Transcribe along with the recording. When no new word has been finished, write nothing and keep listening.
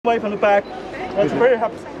Way from the back. That's very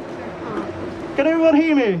happy. Can everyone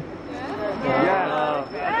hear me? Yeah.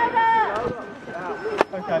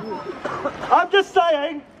 Okay. I'm just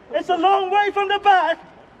saying, it's a long way from the back.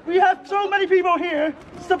 We have so many people here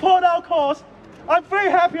to support our cause. I'm very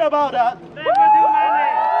happy about that.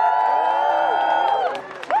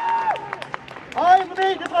 I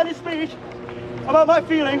made this funny speech about my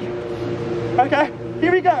feeling. Okay,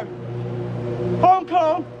 here we go. Hong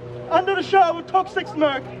Kong, under the shadow of toxic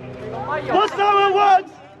smoke, was our once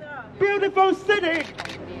beautiful city.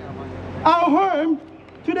 Our home,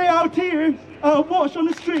 today our tears are washed on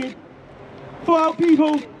the street for our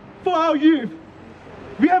people, for our youth.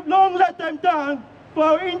 We have long let them down for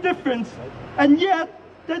our indifference, and yet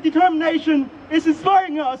their determination is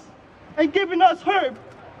inspiring us and giving us hope.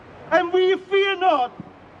 And we fear not,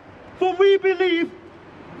 for we believe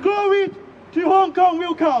glory to Hong Kong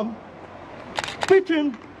will come.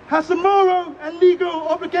 Britain has a moral and legal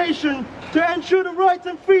obligation to ensure the rights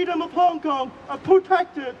and freedom of Hong Kong are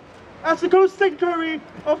protected as the co-signatory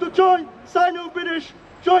of the joint Sino-British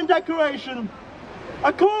Joint Declaration.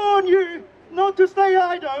 I call on you not to stay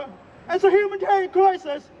idle as a humanitarian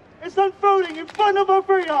crisis is unfolding in front of our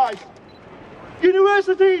very eyes.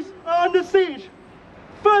 Universities are under siege.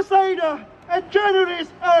 First aider and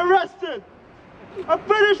journalists are arrested. A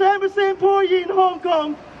British embassy employee in Hong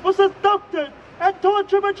Kong was abducted and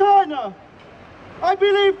tortured by China. I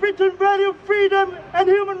believe Britain values freedom and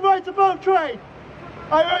human rights above trade.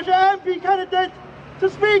 I urge MP candidates to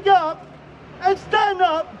speak up and stand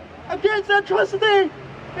up against atrocity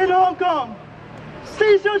in Hong Kong.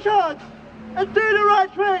 Seize your chance and do the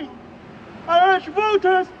right thing. I urge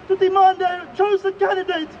voters to demand their chosen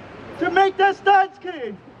candidates to make their stance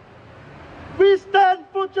clear. We stand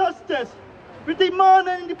for justice. We demand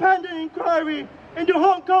an independent inquiry into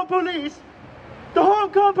Hong Kong police. The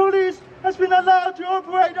Hong Kong police has been allowed to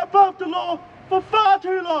operate above the law for far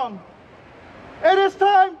too long. It is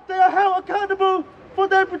time they are held accountable for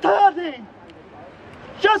their brutality.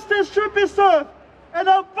 Justice should be served, and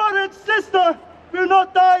our brother and sister will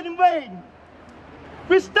not die in vain.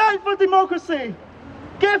 We stand for democracy.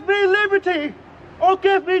 Give me liberty or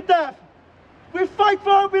give me death. We fight for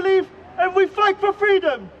our belief and we fight for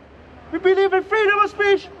freedom. We believe in freedom of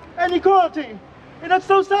speech and equality in a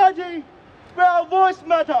society where our voice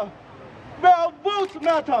matters, where our votes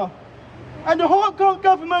matter, and the Hong Kong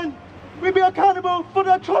government will be accountable for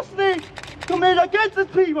the atrocity committed against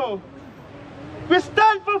its people. We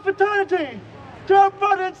stand for fraternity to our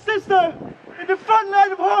brother and sister in the front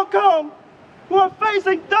line of Hong Kong who are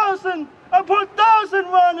facing thousands upon thousands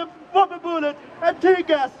rounds of rubber bullets and tear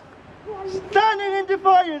gas, standing in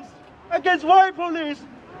defiance against white police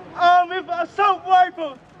armed with assault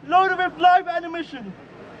rifles loaded with live ammunition.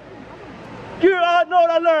 You are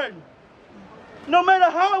not alone. No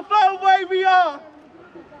matter how far away we are,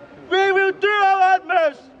 we will do our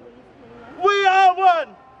utmost. We are one.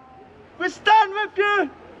 We stand with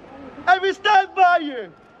you and we stand by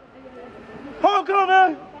you. Hong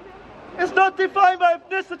Kong is not defined by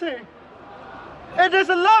ethnicity. It is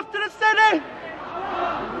a love to the city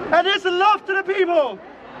and it is a love to the people.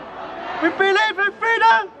 We believe in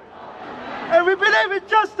freedom and we believe in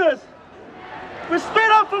justice. We speak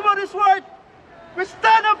up for what is right. We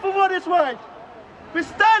stand up for what is right. We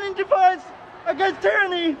stand in defiance against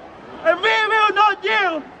tyranny, and we will not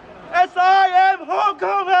yield, as I am Hong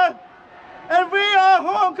Konger, and we are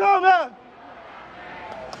Hong Konger.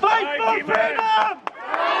 Fight for freedom!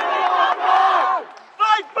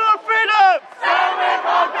 Fight for freedom!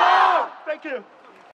 Thank you.